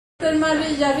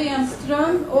Maria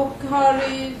Renström och har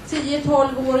i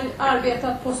 10-12 år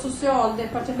arbetat på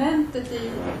socialdepartementet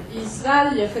i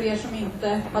Sverige, för er som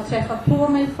inte har träffat på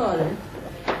mig förut.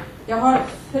 Jag har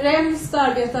främst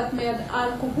arbetat med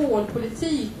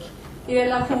alkoholpolitik i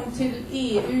relation till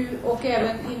EU och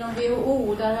även inom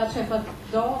WHO, där jag har träffat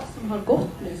Dag som har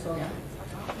gått nu, såg jag.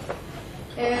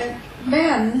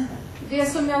 Men det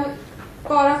som jag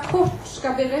bara kort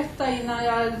ska berätta innan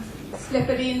jag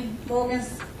släpper in Mogens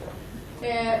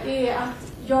är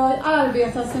att jag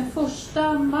arbetar sedan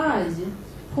 1 maj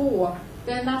på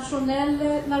den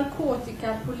nationella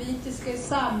narkotikapolitiska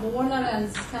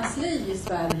samordnarens kansli i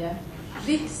Sverige.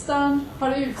 Riksdagen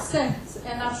har utsett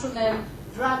en nationell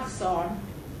drugs arm,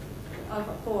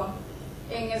 på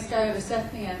engelska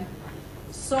översättningen,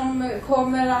 som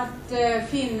kommer att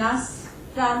finnas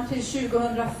fram till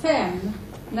 2005,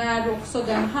 när också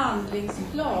den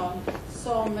handlingsplan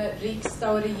som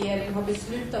riksdag och regering har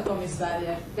beslutat om i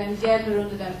Sverige, den gäller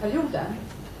under den perioden.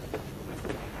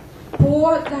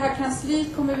 På det här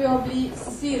kansliet kommer vi att bli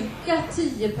cirka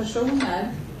 10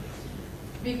 personer.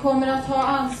 Vi kommer att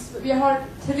vi har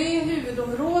 3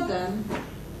 huvudområden.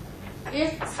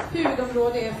 Ett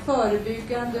huvudområde är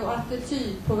förebyggande och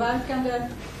attitydpåverkande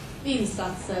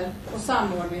insatser och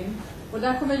samordning. Och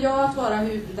där kommer jag att vara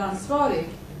huvudansvarig.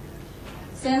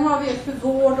 Sen har vi ett för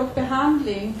vård och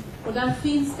behandling, och där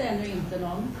finns det ännu inte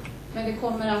någon, men det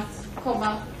kommer att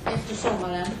komma efter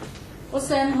sommaren. Och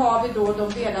sen har vi då de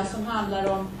delar som handlar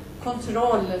om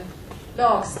kontroll,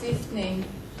 lagstiftning,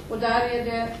 och där är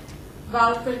det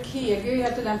Walter Kegö,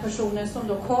 heter den personen som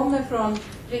då kommer från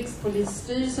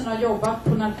Rikspolisstyrelsen och har jobbat på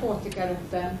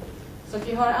narkotikaroten. Så att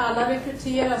vi har alla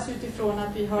rekryterats utifrån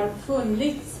att vi har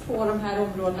funnits på de här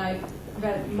områdena i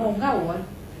väldigt många år.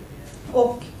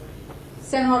 Och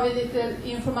sen har vi lite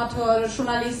informatörer,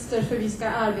 journalister, för vi ska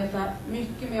arbeta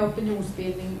mycket med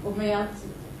opinionsbildning och med att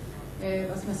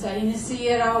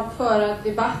initiera och föra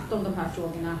debatt om de här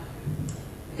frågorna.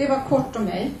 Det var kort om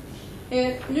mig.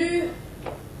 Nu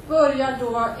börjar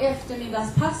då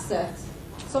eftermiddagspasset,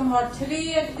 som har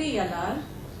 3 delar.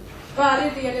 Varje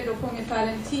del är då på ungefär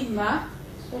 1 timme,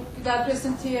 och där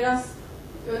presenteras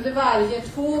under varje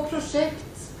 2 projekt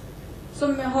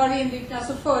som har inriktning,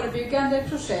 alltså förebyggande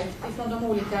projekt från de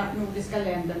olika nordiska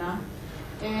länderna.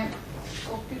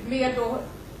 Och med då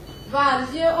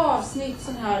varje avsnitt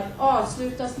sån här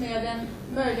avslutas med en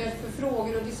möjlighet för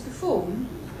frågor och diskussion.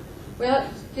 Och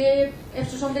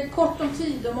eftersom det är kort om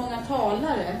tid och många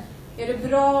talare, är det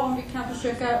bra om vi kan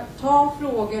försöka ta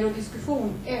frågor och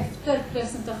diskussion efter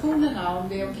presentationerna, om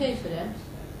det är okej för det.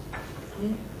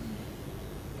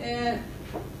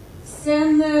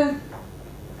 Sen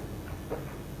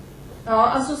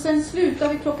slutar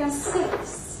vi klockan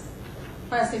 6,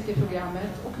 har jag sett i programmet,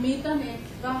 och middagen är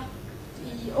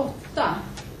 7:15.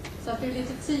 Så att det är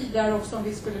lite tid där också om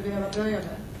vi skulle behöva dra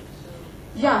över.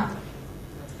 Ja.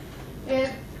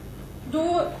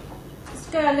 Då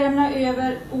ska jag lämna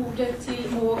över ordet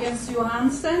till Mogens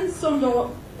Johansen, som då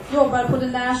jobbar på The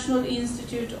National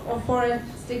Institute of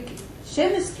Forensic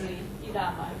Chemistry i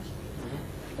Danmark.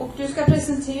 Och du ska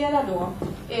presentera då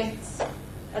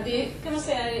det kan man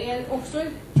säga är också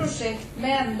ett projekt,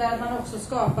 men där man också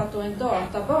skapat då en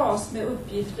databas med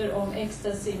uppgifter om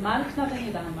ecstasy-marknaden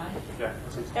i Danmark. Ja,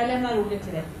 precis. Jag lämnar ordet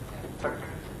till dig. Tack.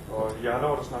 Och jag har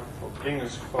lovat att snacka på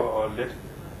engelska för att lätt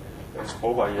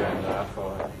språkbarriären är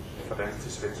för dansk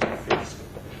till svenska och finsk.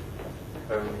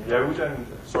 I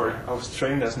was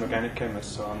trained as an organic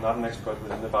chemist, so I'm not an expert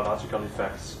within the biological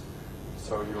effects.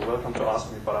 So you're welcome to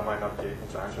ask me, but I might not be able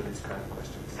to answer these kind of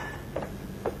questions.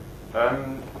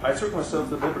 I took myself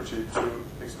the liberty to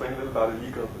explain a little about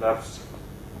illegal labs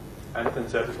and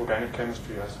synthetic organic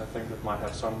chemistry, as I think that might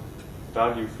have some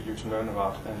value for you to learn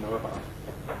about and know about.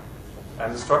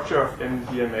 And the structure of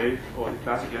MDMA, or the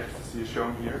classic ecstasy, is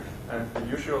shown here, and the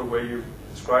usual way you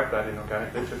describe that in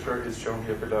organic literature is shown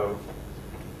here below.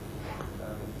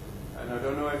 And I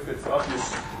don't know if it's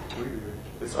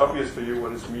obvious for you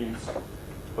what this means,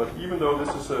 but even though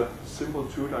this is a simple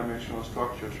 2-dimensional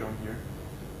structure shown here,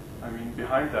 I mean,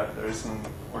 behind that there is an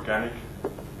organic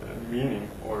meaning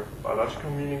or biological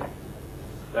meaning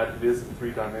that it is a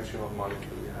 3-dimensional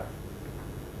molecule we have.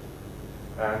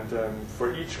 And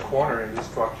for each corner in this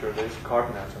structure there is a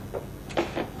carbon atom.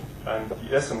 And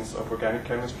the essence of organic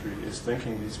chemistry is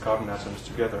linking these carbon atoms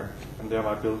together and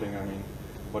thereby building,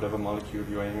 whatever molecule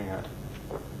you're aiming at.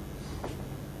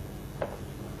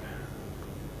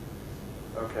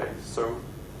 Okay, so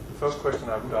the first question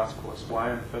I would ask was why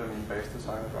amphetamine-based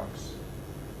designer drugs?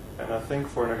 And I think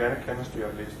for an organic chemistry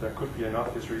at least, there could be an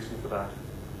obvious reason for that.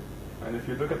 And if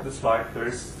you look at the slide, there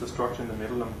is the structure in the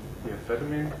middle, the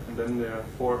amphetamine, and then there are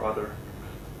 4 other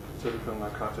typical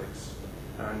narcotics.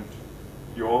 And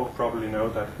you all probably know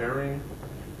that heroin,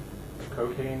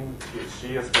 cocaine,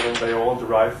 THC as well, they all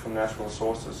derive from natural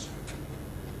sources.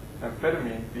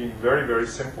 Amphetamine, being very, very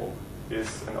simple,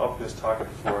 is an obvious target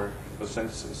for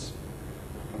synthesis.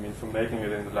 I mean, for making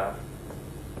it in the lab.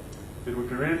 It would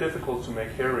be really difficult to make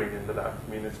heroin in the lab.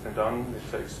 I mean, it's been done,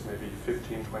 it takes maybe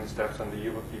 15, 20 steps, and the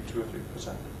yield would be 2 or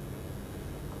 3%.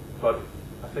 But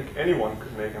I think anyone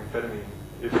could make amphetamine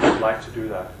if they'd like to do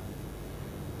that.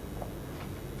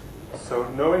 So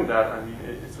knowing that, I mean,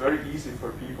 it's very easy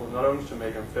for people not only to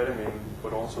make amphetamine,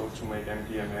 but also to make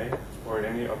MDMA or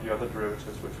any of the other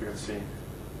derivatives which we have seen.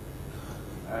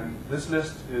 And this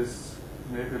list is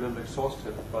maybe a little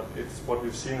exhaustive, but it's what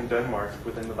we've seen in Denmark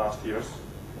within the last years.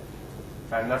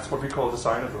 And that's what we call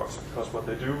designer drugs, because what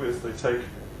they do is they take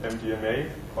MDMA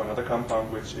or another compound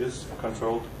which is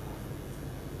controlled,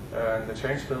 and they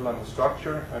change a little on the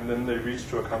structure, and then they reach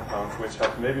to a compound which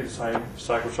has maybe the same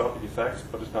psychotropic effects,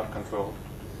 but is not controlled.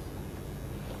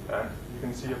 And you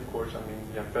can see, of course, I mean,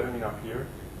 the amphetamine up here,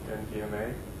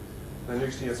 MDMA. Then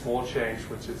you see a small change,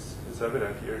 which is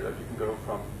evident here, that you can go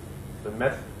from the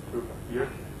meth group up here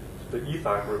to the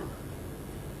ethyl group.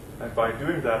 And by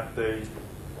doing that, they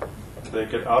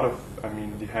get out of, I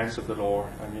mean, the hands of the law.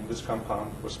 I mean, this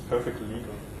compound was perfectly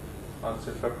legal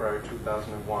until February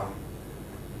 2001.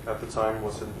 At the time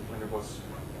when it was,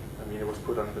 I mean, it was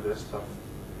put on the list of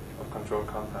controlled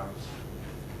compounds.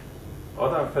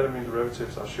 Other amphetamine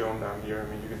derivatives are shown down here.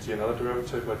 I mean, you can see another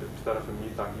derivative, but instead of a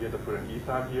methyl here, they put an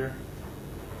ethyl here.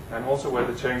 And also where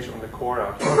they change on the core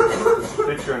out here, the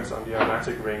constituents on the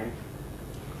aromatic ring,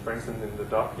 for instance, in the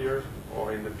DOP here,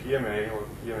 or in the PMA or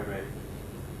PMMA.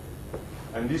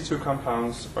 And these 2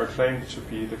 compounds are claimed to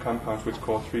be the compounds which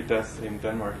caused 3 deaths in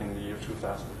Denmark in the year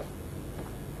 2000.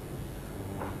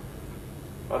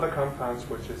 Other compounds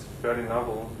which is fairly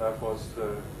novel, that was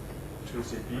the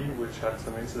 2CB, which had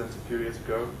some incidents a few years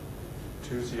ago,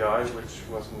 2CI, which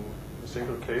was in a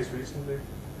single case recently,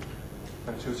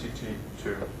 and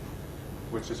 2CT2,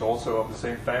 which is also of the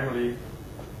same family,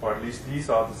 or at least these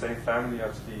are the same family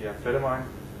as the amphetamine,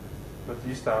 but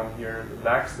these down here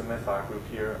lacks the methyl group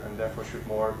here, and therefore should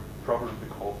more probably be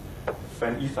called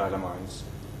phenethylamines.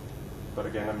 But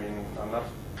again, I mean, I'm not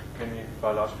any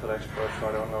biological expert, so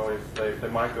I don't know if they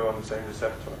might go on the same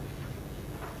receptor.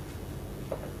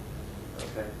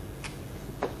 Okay.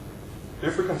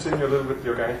 If we continue a little with the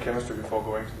organic chemistry before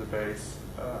going to the base,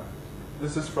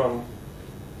 this is from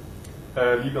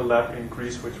a legal lab in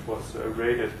Greece which was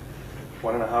raided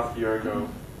 1.5 years ago.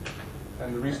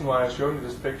 And the reason why I showed you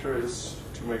this picture is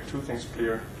to make 2 things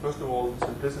clear. First of all, the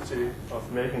simplicity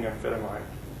of making amphetamine.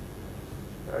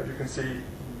 You can see,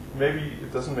 maybe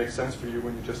it doesn't make sense for you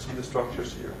when you just see the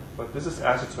structures here, but this is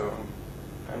acetone,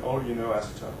 and all of you know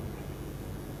acetone.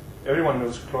 Everyone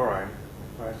knows chlorine,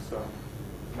 right? So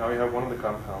now you have one of the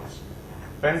compounds.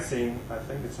 Benzene, I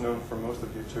think it's known for most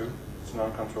of you too. It's a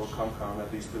non-controlled compound,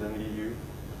 at least within the EU.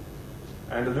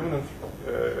 And aluminum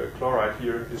chloride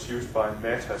here is used by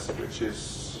Matas, which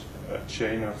is a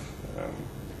chain of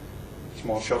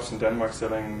small shops in Denmark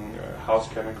selling house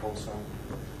chemicals and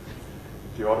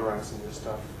deodorants and this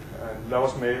stuff. And that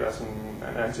was made as an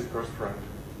antiperspirant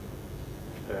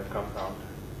compound.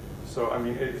 So, I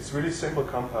mean, it's really simple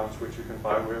compounds which you can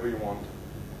buy wherever you want.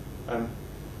 And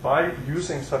by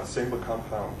using such simple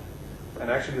compound, and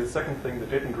actually the second thing they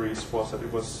did in Greece was that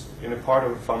it was in a part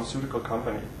of a pharmaceutical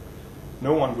company.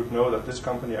 No one would know that this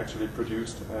company actually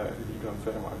produced illegal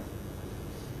amphetamine.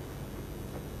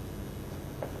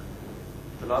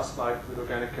 The last slide with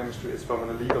organic chemistry is from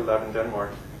an illegal lab in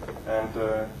Denmark. And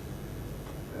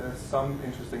some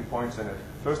interesting points in it.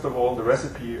 First of all, the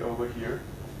recipe over here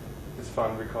is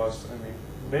fun because, I mean,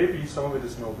 maybe some of it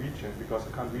is Norwegian because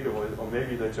I can't read all it, or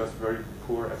maybe they're just very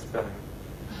poor at spelling.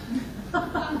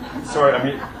 Sorry, I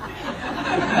mean...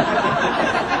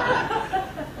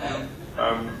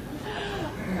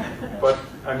 but,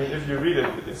 I mean, if you read it,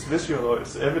 it's visual,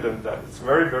 it's evident that it's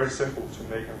very, very simple to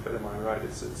make amphetamine, right?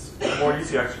 It's more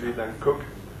easy, actually, than cook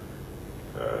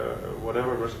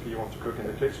whatever recipe you want to cook in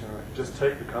the kitchen, right? You just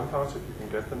take the compounds, if you can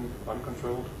get them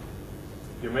uncontrolled,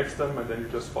 you mix them, and then you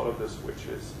just follow this, which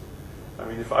is, I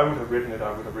mean, if I would have written it,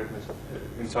 I would have written it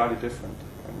entirely different.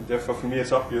 And therefore, for me,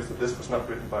 it's obvious that this was not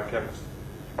written by a chemist.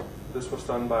 This was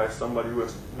done by somebody who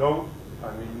has no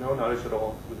knowledge at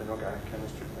all within organic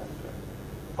chemistry. And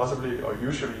possibly, or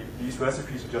usually, these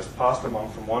recipes are just passed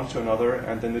along from one to another,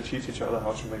 and then they teach each other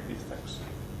how to make these things.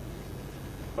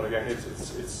 But again,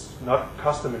 it's not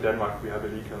custom in Denmark. We have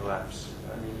illegal labs.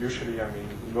 I mean, usually,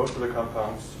 most of the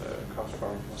compounds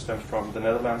stems from the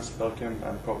Netherlands, Belgium,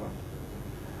 and Poland.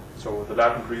 So the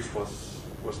lab in Greece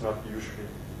was not usually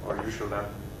our usual lab.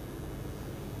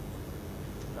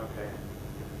 Okay.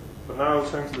 But now I'll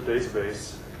turn to the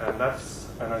database, and that's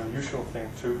an unusual thing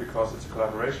too, because it's a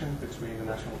collaboration between the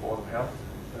National Board of Health,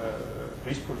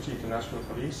 Rigspolitik, the National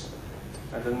Police,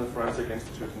 and then the Forensic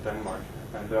Institute in Denmark.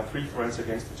 And there are 3 forensic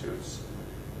institutes.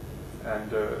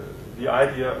 And the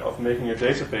idea of making a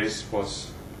database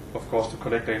was, of course, to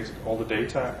collect all the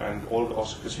data and all the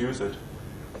Oscars use it.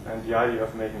 And the idea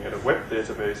of making it a web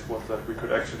database was that we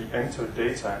could actually enter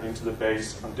data into the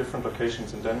base on different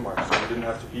locations in Denmark, so we didn't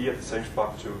have to be at the same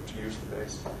spot to use the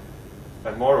base.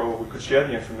 And moreover, we could share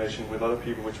the information with other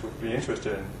people which would be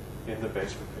interested in the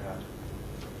base that we had.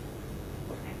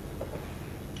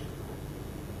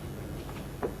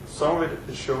 Some of it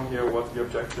is shown here what the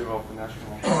objective of the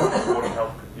National Board of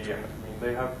Health could be. And I mean,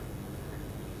 they have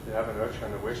an urge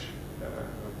and a wish,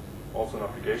 also an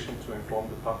obligation to inform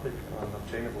the public on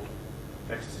obtainable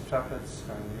ecstasy tablets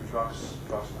and new drugs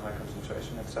in high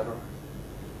concentration, etc.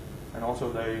 And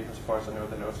also they, as far as I know,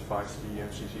 they notify the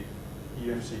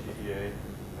EMCDDA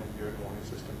and Europe warning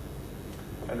system.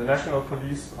 And the National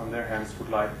Police, on their hands, would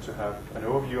like to have an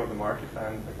overview of the market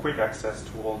and a quick access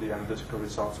to all the analytical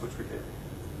results which we get.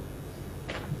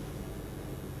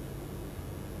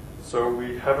 So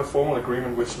we have a formal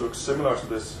agreement which looks similar to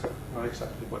this, not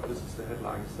exactly, but this is the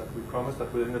headlines, that we promise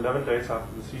that within 11 days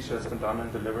after the seizure has been done and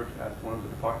delivered at one of the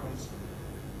departments,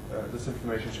 this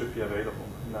information should be available.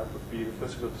 And that would be the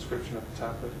physical description of the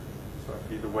tablet, so it'd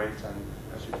be the weight and,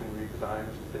 as you can read, the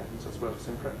diameter, thickness, as well as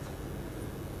imprint.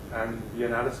 And the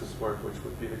analysis work, which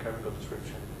would be the chemical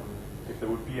description, if there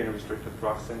would be any restricted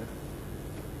drugs in it,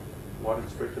 what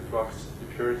restricted drugs, the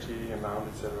purity, amount,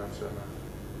 etc., etc.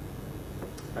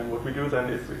 And what we do then,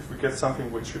 if we get something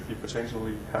which should be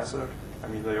potentially hazard, I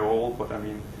mean they are all, but I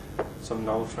mean some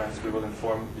novel trends, we will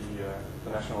inform the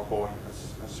National Board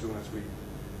as soon as we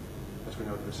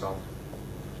know the result.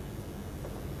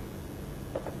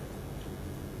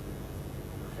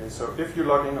 Okay, so if you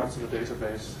log in onto the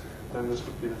database, then this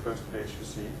would be the first page you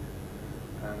see.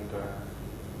 And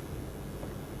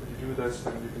when you do this,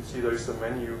 then you can see there is a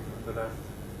menu on the left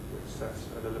which says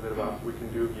a little bit about what we can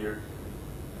do here.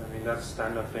 I mean, that's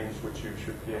standard things which you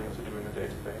should be able to do in a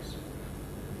database.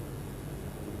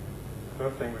 The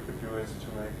third thing we could do is to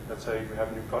make, let's say we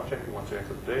have a new project, we want to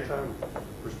enter the data, we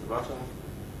push the button,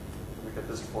 and we get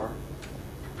this form.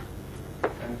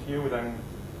 And here we then,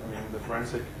 I mean, the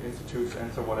forensic institutes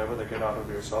enter whatever they get out of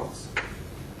the results.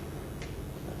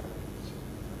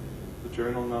 The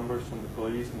journal numbers from the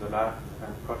police and the lab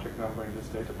and project number in this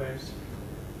database.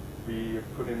 We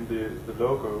put in the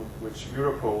logo, which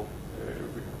Europol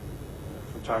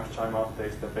from time to time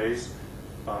updates the base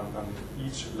on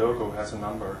each logo has a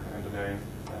number and a name.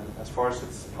 And as far as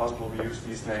it's possible, we use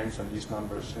these names and these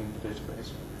numbers in the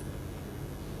database.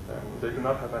 They do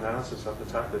not have analysis of the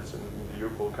tablets in the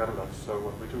Europol catalog, so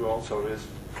what we do also is,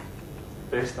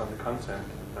 based on the content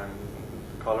and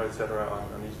the color, etc.,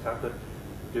 on each tablet,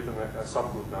 give them a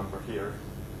subgroup number here,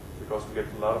 because we get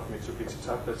a lot of Mitsubishi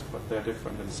tablets, but they're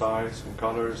different in size and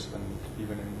colors and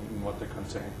even in what they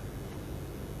contain.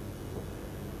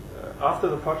 After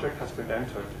the project has been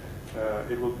entered,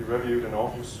 it will be reviewed in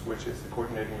Aarhus, which is the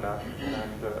coordinating lab,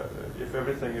 and if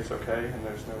everything is okay and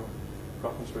there's no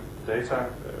problems with the data,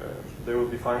 they will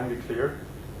be finally cleared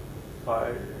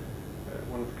by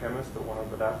one of the chemists or one of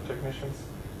the lab technicians,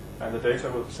 and the data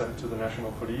will be sent to the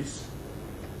National Police,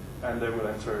 and they will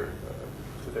enter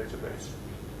the database.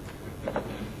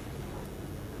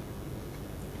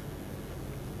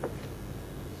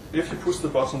 If you push the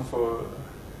button for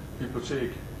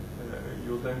Bibliothek,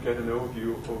 you'll then get an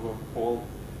overview over all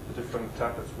the different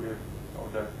tablets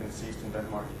that have been seized in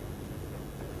Denmark.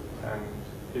 And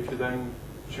if you then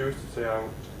choose to say, you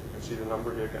can see the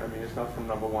number here again, I mean, it's not from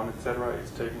number 1, etc.,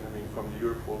 it's taken, I mean, from the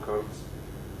Europol codes.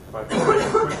 Right, so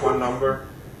you push one number,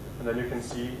 and then you can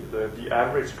see the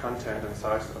average content and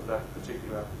size of that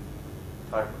particular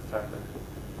type of tablet.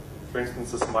 For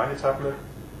instance, a smiley tablet.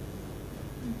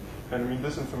 And I mean,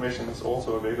 this information is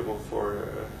also available for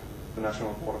the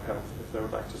National Board of Health if they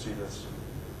would like to see this.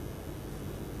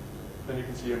 Then you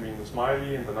can see, I mean, the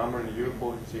smiley and the number in the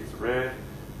Europol. You can see it's red.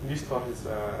 Nistot is,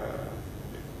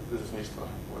 this is Nistot,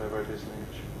 whatever it is in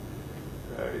English.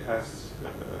 It has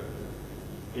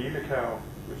Elikau,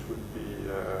 which would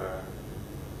be,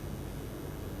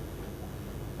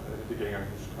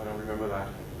 I don't remember that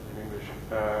in English.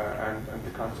 And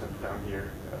the content down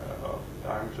here of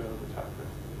diameter of the tablet.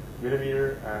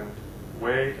 Millimeter and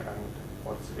weight and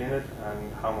what's in it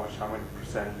and how many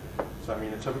percent. So I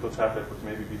mean, a typical tablet would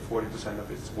maybe be 40%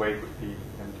 of its weight would be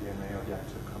MDMA or the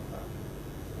active compound.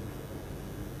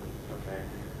 Okay.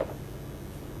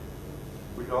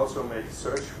 could also make a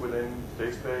search within the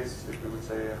database if we would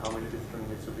say how many different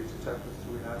Mitsubishi tablets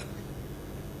do we have.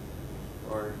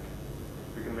 Or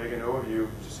we can make an overview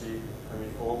to see,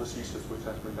 all the seizures which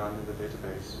has been done in the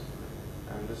database.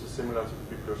 And this is similar to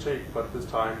the bibliothèque, but this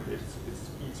time it's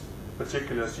each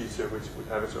particular seizure which would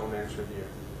have its own entry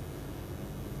here.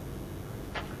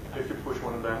 If you push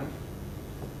one of them,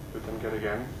 you can get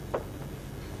again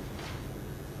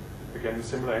the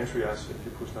similar entry as if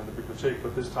you push on the bibliothèque,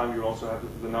 but this time you also have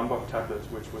the number of tablets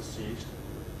which was seized.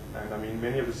 And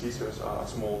many of the seizures are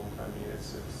small.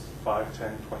 It's 5,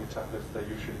 10, 20 tablets they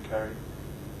usually carry.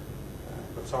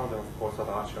 But some of them, of course, are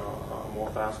larger, are more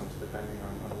thousands, depending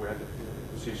on where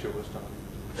the seizure was done.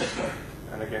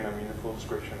 And again, a full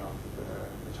description of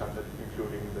the tablet,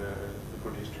 including the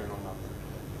police journal number.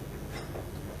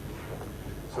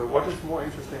 So what is more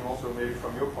interesting also, maybe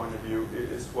from your point of view,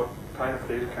 is what kind of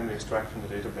data can we extract from the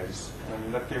database.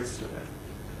 That gives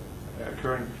a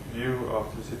current view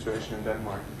of the situation in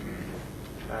Denmark.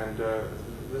 And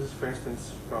this is, for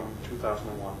instance, from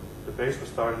 2001. The base was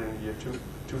started in the year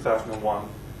 2001.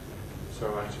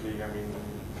 So actually,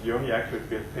 the only accurate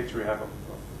picture we have of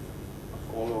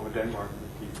all over Denmark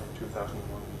would be from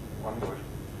 2001 onward.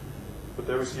 But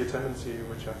there we see a tendency,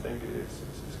 which I think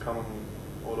is common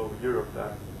all over Europe,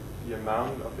 that the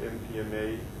amount of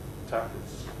MDMA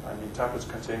tablets, tablets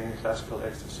containing classical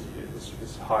ecstasy,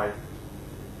 is high.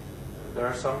 There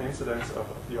are some incidents of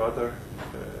the other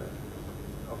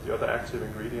active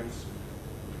ingredients.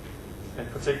 In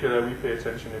particular, we pay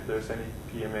attention if there's any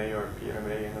PMA or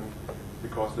PMMA in them,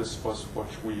 because this was what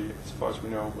we, as far as we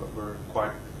know, were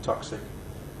quite toxic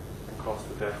and caused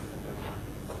the death in Denmark.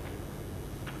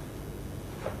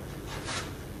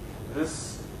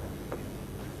 This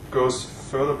goes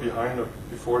further behind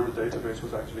before the database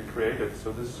was actually created.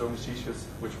 So this is only seizures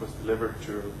which was delivered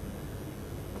to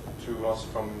us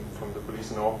from the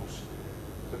police in Aarhus.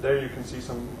 But there you can see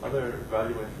some other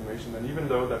valuable information. And even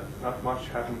though that not much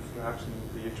happened perhaps in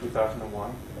the year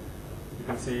 2001, you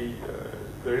can see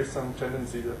there is some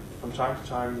tendency that from time to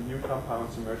time new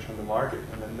compounds emerge on the market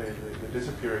and then they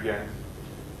disappear again.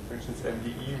 For instance,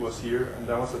 MDE was here, and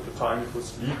that was at the time it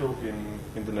was legal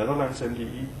in the Netherlands,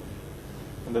 MDE.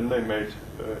 And then they made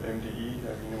MDE.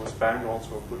 It was banned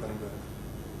also, put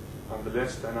on the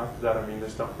list. And after that, they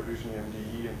stopped producing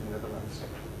MDE in the Netherlands.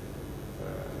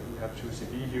 We have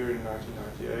 2CB here in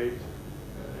 1998,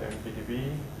 MDDB,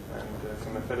 and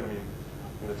some amphetamine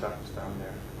in the tablets down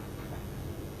there.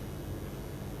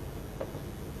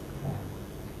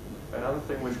 Another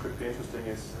thing which could be interesting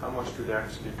is how much do they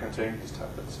actually contain, these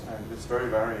tablets, and it's very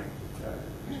varying.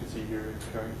 You can see here it's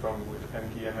going from with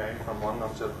MDMA from 1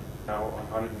 until now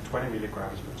 120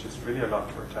 milligrams, which is really a lot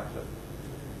for a tablet.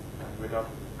 And we're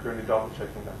currently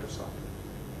double-checking that result.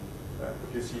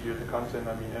 But you see here the content,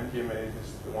 MDMA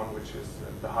is the one which is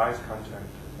the highest content.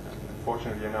 And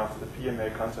unfortunately enough, the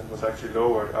PMA content was actually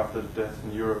lowered after the death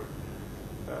in Europe.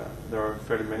 There are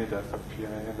fairly many deaths of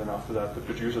PMA, and then after that, the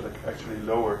producer actually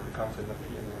lowered the content of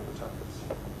PMA in the tablets.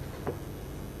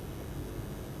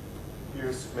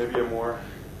 Here's maybe a more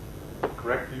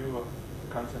correct view of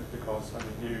content, because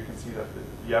here you can see that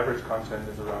the average content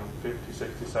is around 50,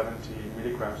 60, 70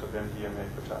 milligrams of MDMA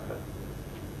per tablet.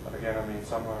 But again,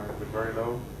 some are with very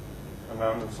low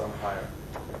amount and some higher.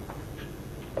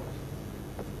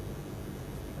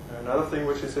 Another thing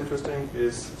which is interesting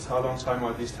is how long time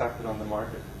are these tablets on the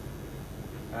market.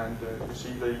 And you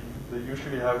see they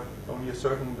usually have only a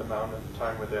certain amount of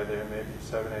time where they're there, maybe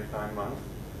 7, 8, 9 months,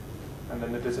 and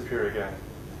then they disappear again.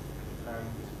 And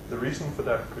the reason for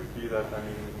that could be that,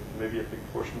 maybe a big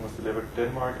portion was delivered to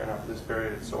Denmark and after this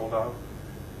period it's sold out.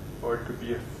 Or it could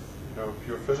be a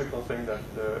pure physical thing that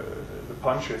the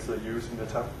punches they use in the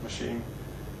tablet machine,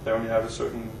 they only have a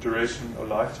certain duration or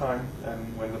lifetime,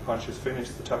 and when the punch is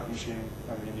finished, the tablet machine,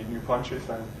 need new punches,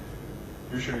 and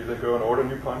usually they go and order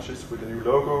new punches with a new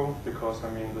logo, because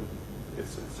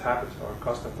it's habit or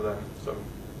custom for them. So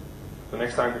the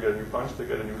next time they get a new punch, they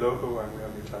get a new logo, and we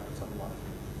have new tablets on the market.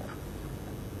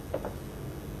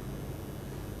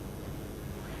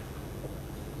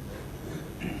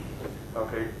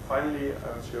 Okay, finally,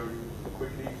 I'll show you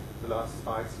quickly the last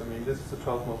slides. This is the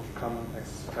 12 most common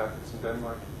ecstasy tablets in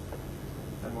Denmark.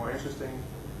 And more interesting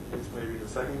is maybe the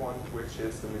second one, which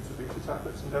is the Mitsubishi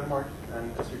tablets in Denmark.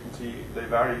 And as you can see, they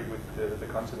vary with the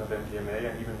content of MDMA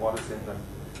and even what is in them.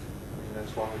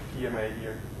 There's one with PMA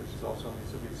here, which is also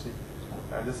Mitsubishi.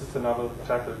 And this is the novel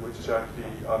tablet which is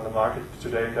actually on the market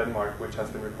today in Denmark, which has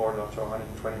been reported up to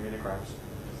 120 milligrams.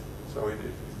 So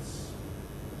it's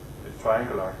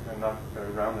triangular and not very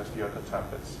round as the other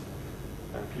tablets.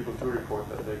 And people do report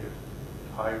that they get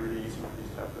high release from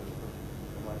these tablets.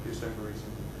 There might be a simple reason.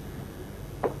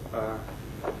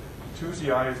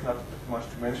 2CI is not much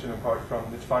to mention apart from,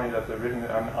 it's funny that they've written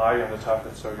an I on the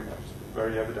tablet, so it's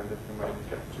very evident if you may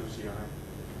get 2CI.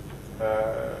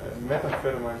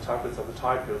 Methamphetamine tablets are the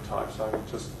Thai pill types. I will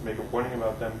just make a warning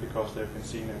about them because they've been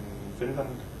seen in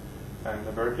Finland, and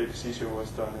a very big seizure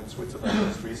was done in Switzerland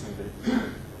just recently.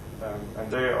 And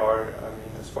they are, I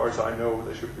mean, as far as I know,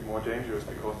 they should be more dangerous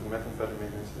because the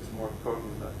methamphetamine is more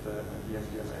potent than the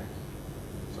MDMA.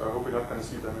 So I hope we're not going to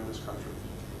see them in this country.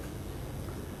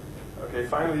 Okay,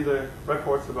 finally, the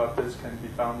reports about this can be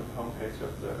found at the homepage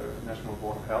of the National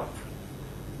Board of Health,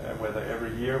 where there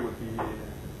every year would be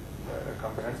a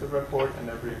comprehensive report, and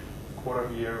every quarter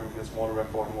of a year would be a smaller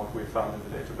report on what we found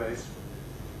in the database.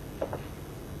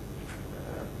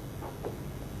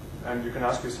 And you can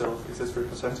ask yourself, is this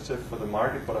representative for the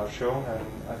market, what I've shown? And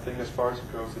I think as far as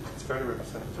it goes, it's fairly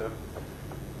representative.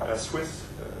 A Swiss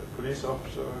police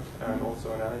officer and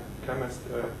also an chemist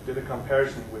did a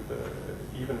comparison with the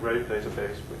Even Rape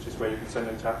database, which is where you can send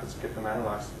in tablets and get them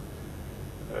analyzed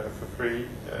for free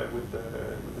with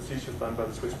the seizures done by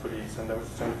the Swiss police, and there was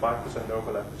a 75%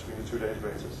 overlap between the two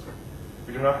databases.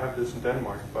 We do not have this in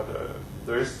Denmark, but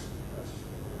there is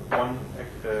one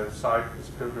site, this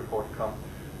pill report come,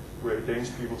 where Danish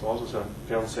people also sell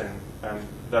pills in, and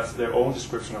that's their own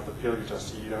description of the pill you just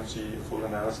see. You don't see a full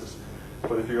analysis.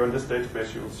 But if you go in this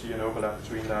database, you will see an overlap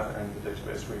between that and the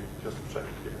database we just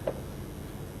presented here.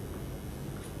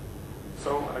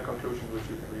 So, a conclusion which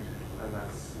you can read, and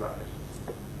that's about it.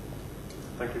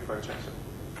 Thank you for your attention.